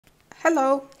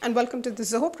Hello and welcome to the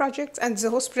Zoho Projects and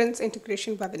Zoho Sprints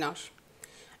Integration webinar.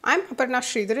 I'm Aparna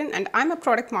Sridharan and I'm a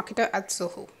product marketer at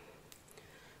Zoho.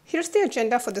 Here's the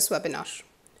agenda for this webinar.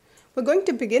 We're going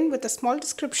to begin with a small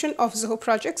description of Zoho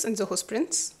Projects and Zoho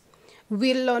Sprints.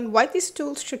 We'll learn why these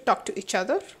tools should talk to each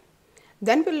other.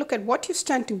 Then we'll look at what you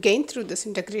stand to gain through this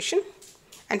integration.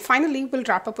 And finally, we'll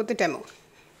wrap up with a demo.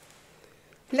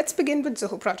 Let's begin with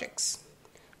Zoho Projects.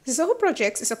 Zoho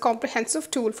Projects is a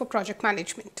comprehensive tool for project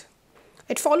management.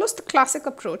 It follows the classic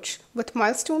approach with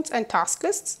milestones and task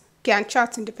lists, Gantt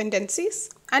charts and dependencies,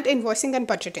 and invoicing and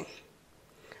budgeting.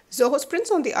 Zoho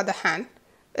Sprints, on the other hand,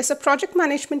 is a project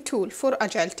management tool for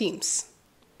agile teams.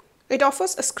 It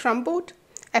offers a Scrum board,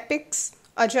 epics,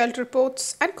 agile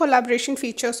reports, and collaboration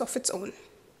features of its own.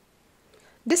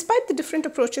 Despite the different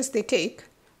approaches they take,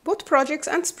 both projects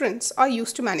and sprints are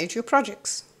used to manage your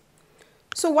projects.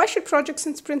 So why should projects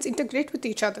and sprints integrate with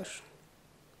each other?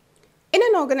 In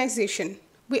an organization,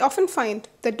 we often find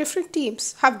that different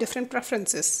teams have different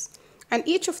preferences, and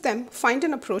each of them find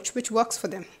an approach which works for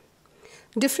them.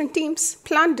 Different teams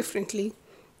plan differently,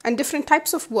 and different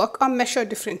types of work are measured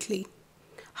differently.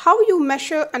 How you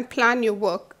measure and plan your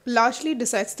work largely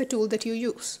decides the tool that you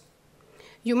use.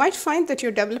 You might find that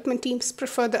your development teams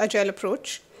prefer the agile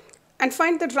approach and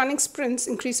find that running sprints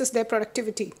increases their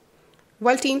productivity,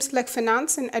 while teams like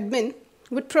finance and admin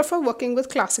would prefer working with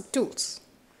classic tools.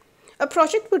 A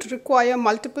project would require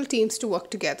multiple teams to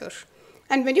work together,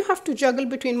 and when you have to juggle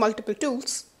between multiple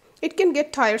tools, it can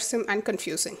get tiresome and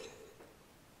confusing.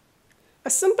 A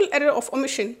simple error of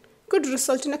omission could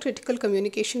result in a critical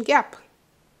communication gap.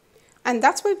 And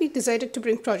that's why we decided to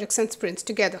bring projects and sprints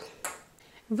together.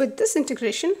 With this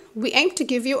integration, we aim to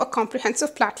give you a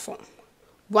comprehensive platform,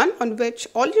 one on which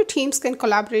all your teams can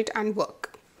collaborate and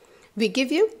work. We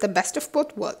give you the best of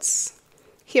both worlds.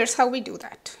 Here's how we do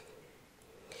that.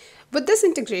 With this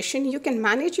integration, you can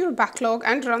manage your backlog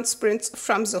and run sprints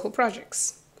from Zoho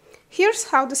Projects.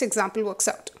 Here's how this example works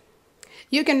out.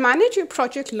 You can manage your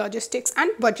project logistics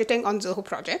and budgeting on Zoho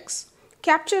Projects,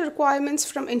 capture requirements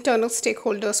from internal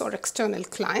stakeholders or external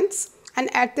clients, and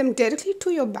add them directly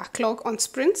to your backlog on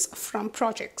sprints from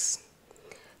projects.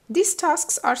 These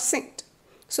tasks are synced,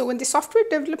 so when the software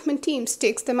development teams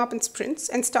takes them up in sprints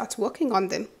and starts working on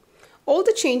them, all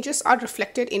the changes are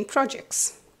reflected in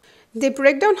projects. They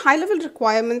break down high-level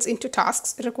requirements into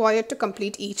tasks required to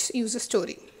complete each user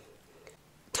story.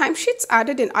 Timesheets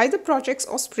added in either projects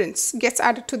or sprints gets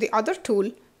added to the other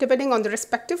tool depending on the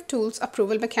respective tool's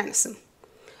approval mechanism.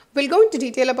 We'll go into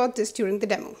detail about this during the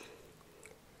demo.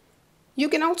 You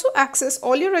can also access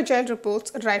all your agile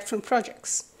reports right from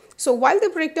projects. So while the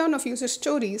breakdown of user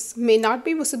stories may not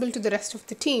be visible to the rest of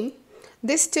the team,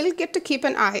 they still get to keep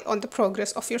an eye on the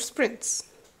progress of your sprints.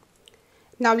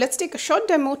 Now let's take a short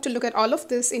demo to look at all of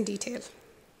this in detail.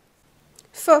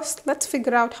 First, let's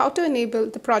figure out how to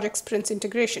enable the project sprints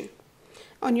integration.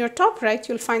 On your top right,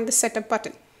 you'll find the Setup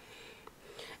button.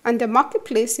 Under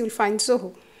Marketplace, you'll find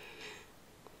Zoho.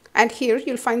 And here,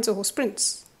 you'll find Zoho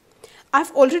Sprints.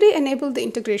 I've already enabled the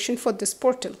integration for this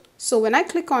portal. So when I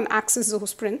click on Access Zoho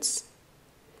Sprints,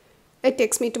 it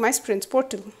takes me to my Sprints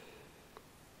portal.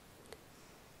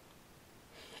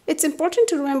 It's important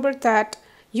to remember that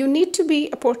you need to be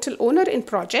a portal owner in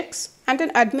projects and an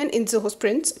admin in Zoho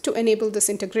Sprints to enable this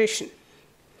integration.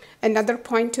 Another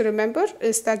point to remember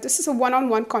is that this is a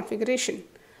one-on-one configuration.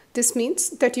 This means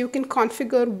that you can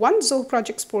configure one Zoho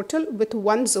Projects portal with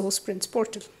one Zoho Sprints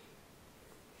portal.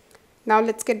 Now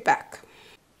let's get back.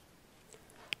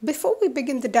 Before we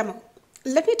begin the demo,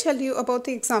 let me tell you about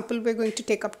the example we're going to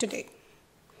take up today.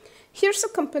 Here's a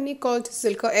company called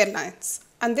Zilker Airlines,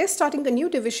 and they're starting a new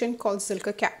division called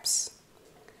Zilker Caps.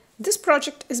 This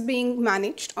project is being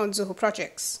managed on Zoho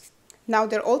Projects. Now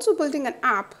they're also building an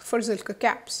app for Zilker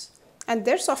Caps, and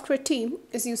their software team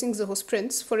is using Zoho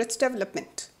Sprints for its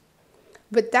development.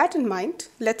 With that in mind,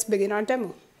 let's begin our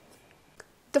demo.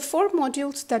 The four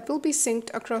modules that will be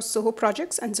synced across Zoho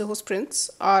Projects and Zoho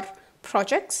Sprints are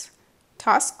projects,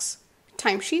 tasks,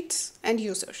 timesheets, and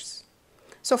users.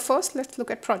 So first, let's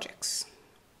look at projects.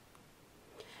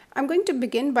 I'm going to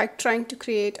begin by trying to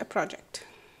create a project.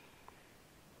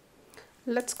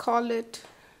 Let's call it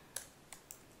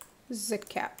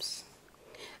ZCaps.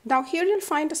 Now here you'll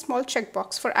find a small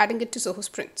checkbox for adding it to Zoho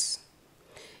Sprints.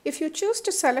 If you choose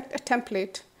to select a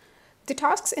template, the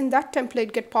tasks in that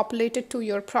template get populated to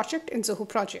your project in Zoho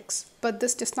Projects, but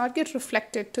this does not get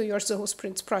reflected to your Zoho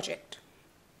Sprints project.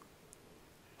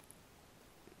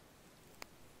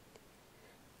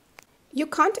 You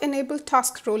can't enable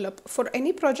task rollup for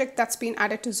any project that's been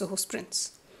added to Zoho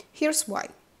Sprints. Here's why.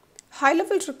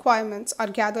 High-level requirements are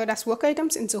gathered as work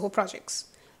items in Zoho Projects.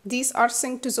 These are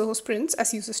synced to Zoho sprints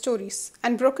as user stories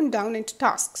and broken down into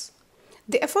tasks.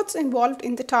 The efforts involved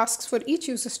in the tasks for each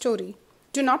user story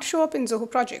do not show up in Zoho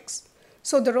projects,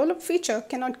 so the roll-up feature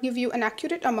cannot give you an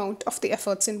accurate amount of the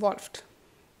efforts involved.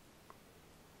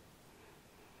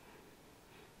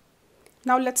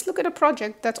 Now let's look at a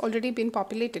project that's already been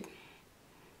populated.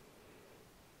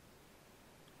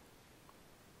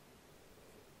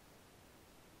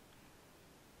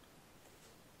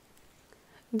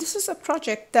 This is a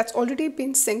project that's already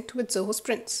been synced with Zoho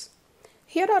sprints.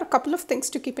 Here are a couple of things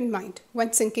to keep in mind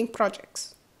when syncing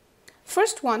projects.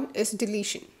 First one is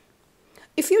deletion.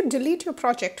 If you delete your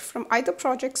project from either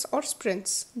projects or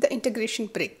sprints, the integration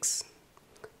breaks.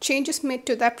 Changes made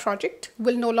to that project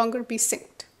will no longer be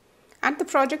synced, and the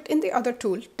project in the other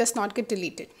tool does not get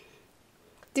deleted.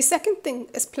 The second thing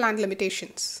is plan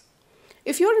limitations.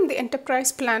 If you're in the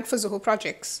enterprise plan for Zoho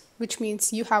projects, which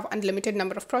means you have unlimited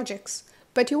number of projects,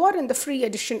 but you are in the free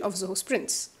edition of Zoho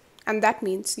sprints, and that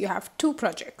means you have 2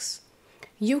 projects.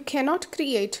 You cannot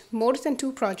create more than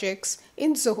 2 projects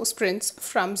in Zoho sprints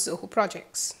from Zoho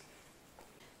projects.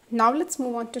 Now let's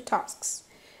move on to tasks.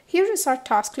 Here is our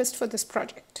task list for this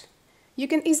project. You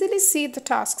can easily see the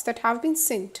tasks that have been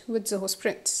synced with Zoho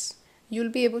sprints.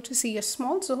 You'll be able to see a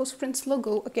small Zoho sprints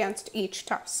logo against each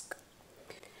task.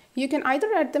 You can either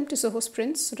add them to Zoho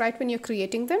sprints right when you're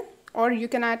creating them, or you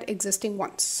can add existing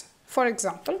ones. For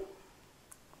example,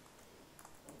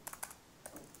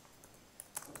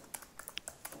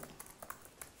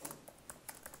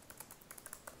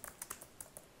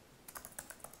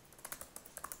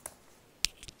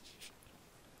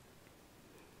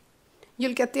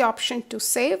 you'll get the option to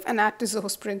save and add to Zoho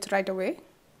sprint right away.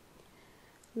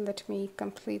 Let me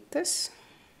complete this.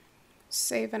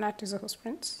 Save and add to Zoho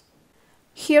sprints.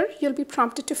 Here you'll be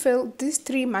prompted to fill these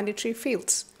 3 mandatory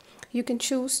fields. You can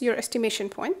choose your estimation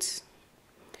points.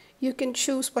 You can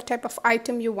choose what type of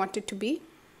item you want it to be.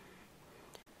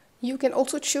 You can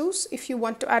also choose if you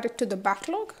want to add it to the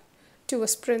backlog, to a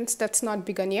sprint that's not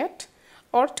begun yet,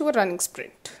 or to a running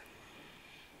sprint.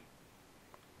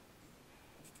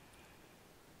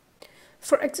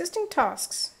 For existing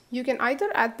tasks, you can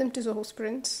either add them to Zoho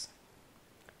sprints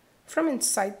from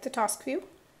inside the task view,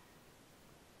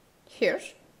 here,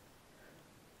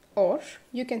 or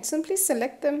you can simply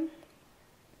select them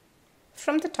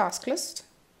from the task list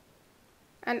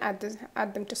and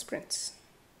add them to sprints.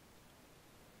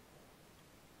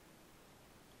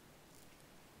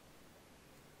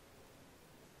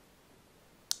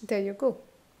 There you go.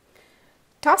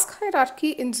 Task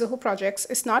hierarchy in Zoho projects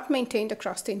is not maintained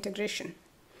across the integration.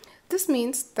 This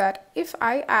means that if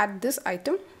I add this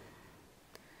item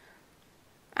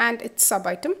and its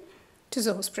sub-item to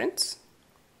Zoho sprints,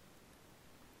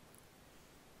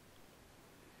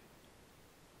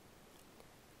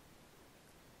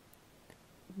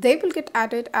 they will get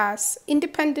added as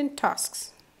independent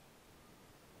tasks.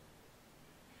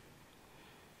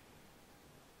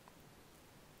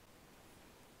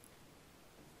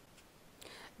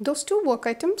 Those 2 work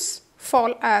items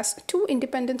fall as 2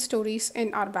 independent stories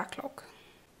in our backlog.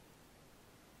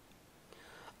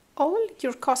 All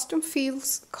your custom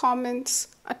fields, comments,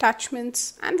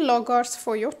 attachments, and loggers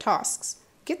for your tasks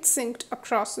get synced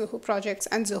across Zoho projects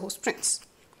and Zoho sprints.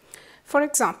 For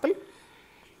example,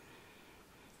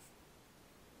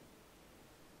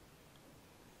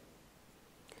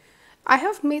 I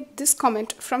have made this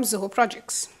comment from Zoho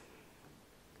projects.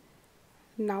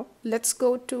 Now let's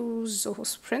go to Zoho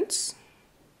sprints.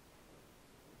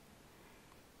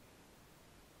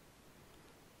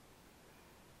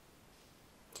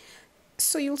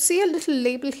 So you'll see a little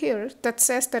label here that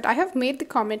says that I have made the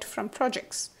comment from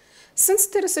projects. Since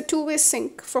there is a 2-way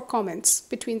sync for comments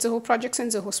between Zoho projects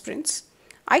and Zoho sprints,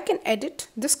 I can edit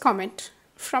this comment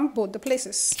from both the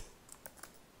places.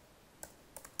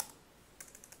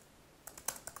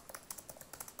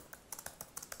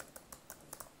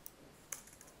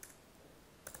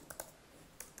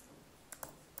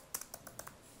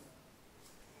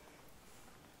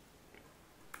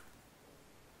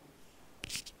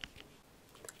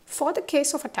 For the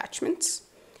case of attachments,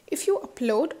 if you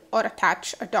upload or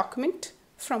attach a document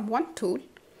from one tool,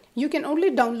 you can only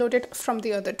download it from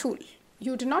the other tool.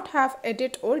 You do not have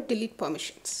edit or delete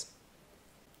permissions.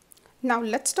 Now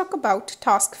let's talk about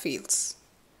task fields.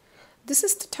 This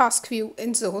is the task view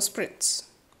in Zoho sprints.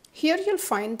 Here you'll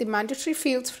find the mandatory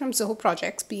fields from Zoho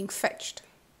projects being fetched.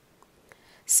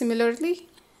 Similarly,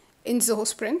 in Zoho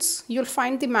sprints, you'll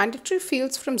find the mandatory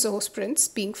fields from Zoho sprints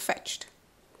being fetched.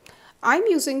 I'm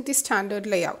using the standard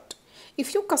layout.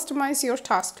 If you customize your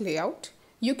task layout,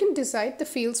 you can decide the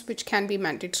fields which can be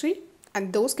mandatory,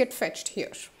 and those get fetched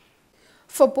here.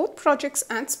 For both projects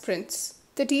and sprints,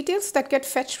 The details that get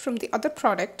fetched from the other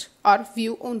product are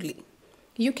view only.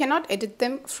 You cannot edit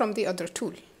them from the other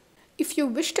tool. If you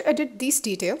wish to edit these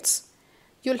details,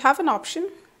 you'll have an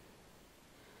option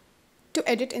to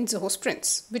edit in Zoho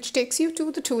Sprints, which takes you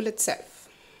to the tool itself.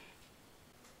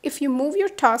 If you move your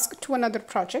task to another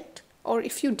project, or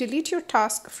if you delete your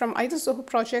task from either Zoho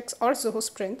Projects or Zoho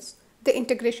Sprints, the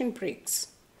integration breaks.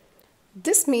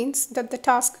 This means that the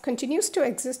task continues to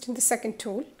exist in the second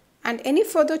tool, and any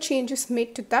further changes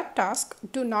made to that task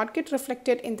do not get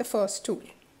reflected in the first tool.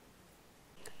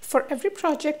 For every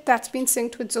project that's been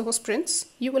synced with Zoho Sprints,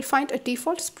 you will find a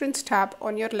default Sprints tab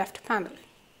on your left panel.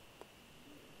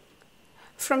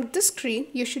 From this screen,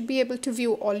 you should be able to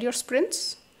view all your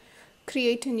sprints,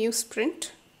 create a new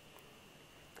sprint,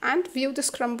 and view the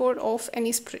scrum board of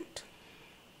any sprint.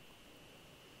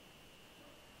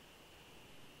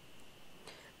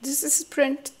 This is a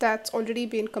sprint that's already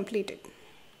been completed.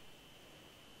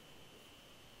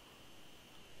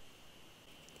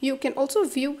 You can also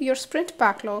view your sprint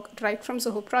backlog right from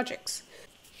Zoho Projects.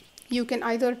 You can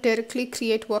either directly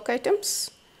create work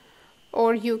items,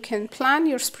 or you can plan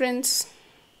your sprints,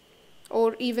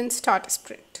 or even start a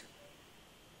sprint.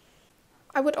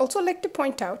 I would also like to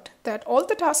point out that all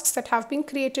the tasks that have been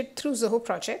created through Zoho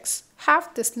Projects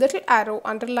have this little arrow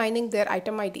underlining their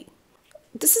item ID.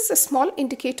 This is a small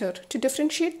indicator to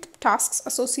differentiate the tasks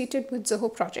associated with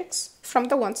Zoho Projects from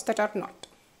the ones that are not.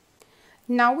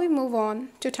 Now we move on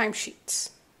to timesheets.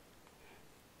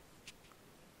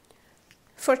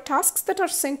 For tasks that are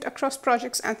synced across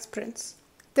projects and sprints,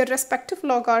 their respective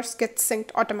log hours get synced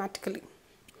automatically.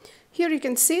 Here you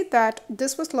can see that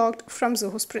this was logged from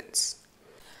Zoho Sprints.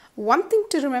 One thing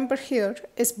to remember here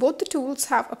is both the tools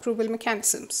have approval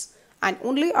mechanisms, and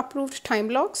only approved time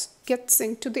logs get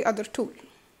synced to the other tool.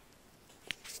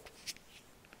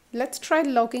 Let's try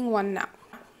logging one now.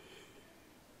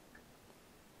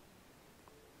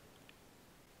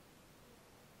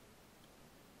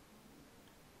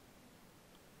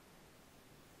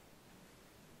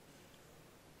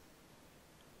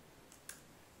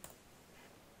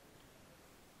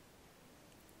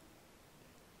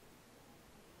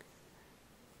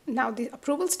 Now the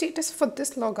approval status for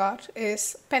this log hour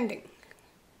is pending.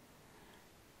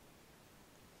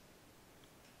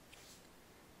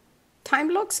 Time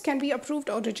logs can be approved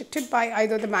or rejected by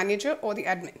either the manager or the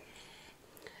admin.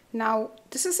 Now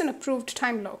this is an approved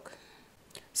time log,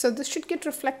 so this should get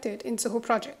reflected in Zoho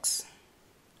Projects.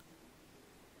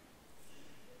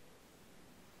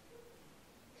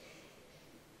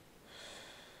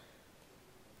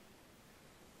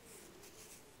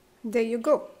 There you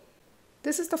go.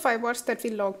 This is the 5 hours that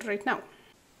we logged right now.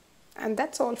 And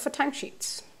that's all for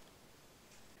timesheets.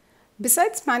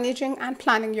 Besides managing and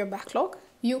planning your backlog,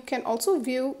 you can also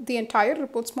view the entire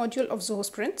reports module of Zoho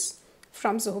Sprints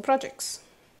from Zoho Projects.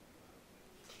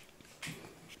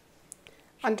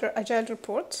 Under Agile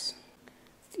Reports,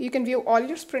 you can view all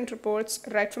your sprint reports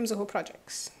right from Zoho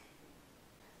Projects.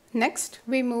 Next,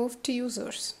 we move to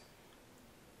users.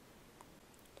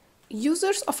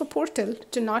 Users of a portal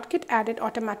do not get added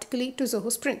automatically to Zoho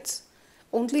Sprints.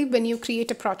 Only when you create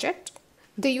a project,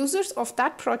 the users of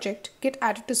that project get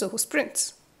added to Zoho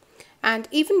Sprints. And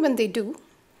even when they do,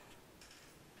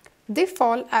 they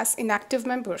fall as inactive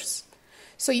members.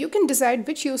 So you can decide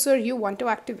which user you want to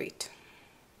activate.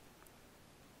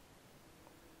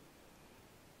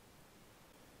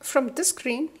 From this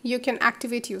screen, you can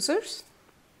activate users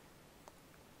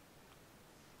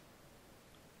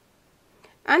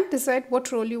and decide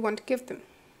what role you want to give them.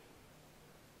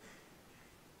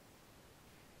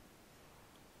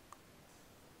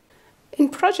 In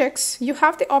projects, you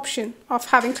have the option of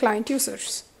having client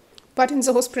users, but in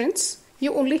Zoho Sprints,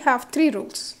 you only have 3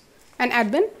 roles: an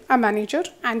admin, a manager,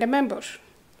 and a member.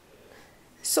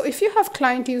 So if you have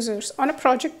client users on a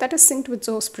project that is synced with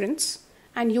Zoho Sprints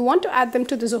and you want to add them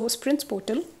to the Zoho Sprints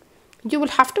portal, you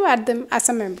will have to add them as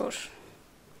a member.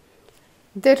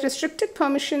 Their restricted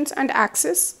permissions and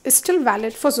access is still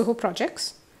valid for Zoho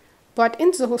projects, but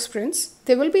in Zoho Sprints,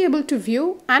 they will be able to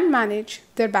view and manage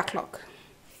their backlog.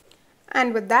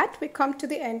 And with that, we come to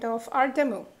the end of our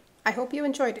demo. I hope you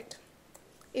enjoyed it.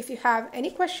 If you have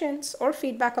any questions or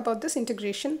feedback about this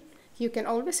integration, you can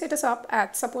always hit us up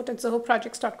at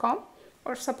support@zohoprojects.com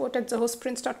or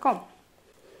support@zohosprints.com.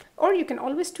 Or you can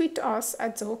always tweet to us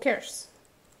at Zoho Cares.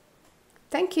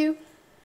 Thank you.